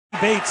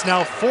Bates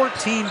now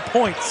 14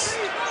 points.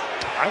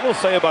 I will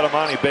say about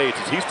Emoni Bates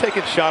is he's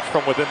taking shots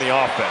from within the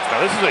offense.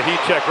 Now this is a heat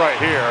check right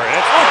here. And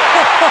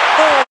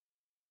it's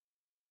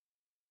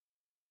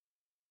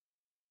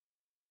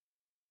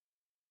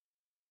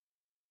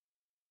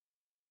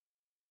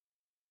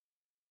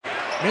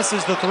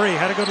Misses the three.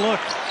 Had a good look.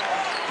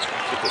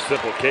 just a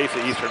simple case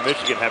of Eastern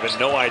Michigan having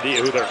no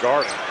idea who they're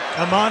guarding.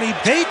 Emoni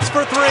Bates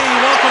for three.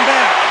 Welcome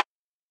back.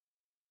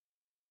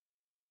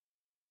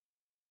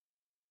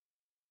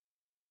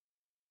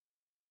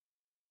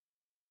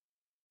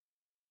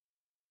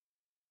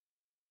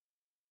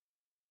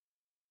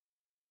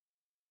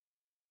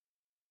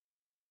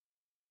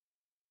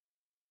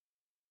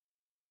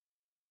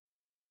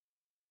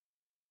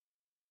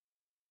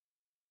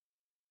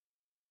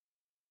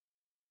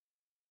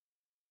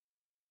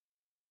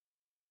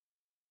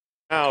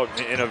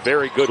 Out in a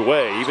very good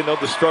way, even though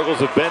the struggles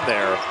have been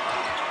there.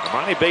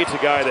 Emoni Bates,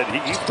 a guy that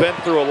he's been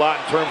through a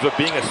lot in terms of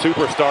being a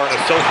superstar in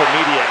a social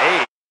media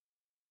age.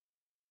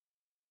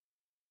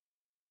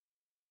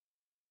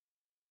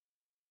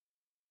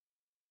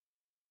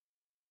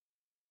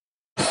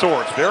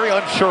 Swords, very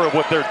unsure of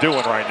what they're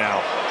doing right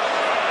now.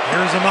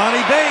 Here's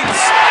Emoni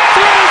Bates.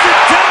 Throws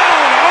it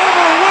down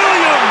over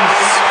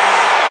Williams.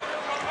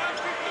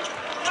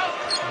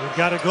 We've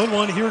got a good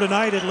one here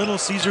tonight at Little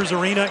Caesars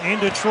Arena in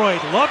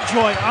Detroit.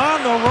 Lovejoy on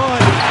the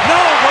run.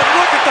 No, but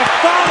look at the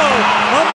follow.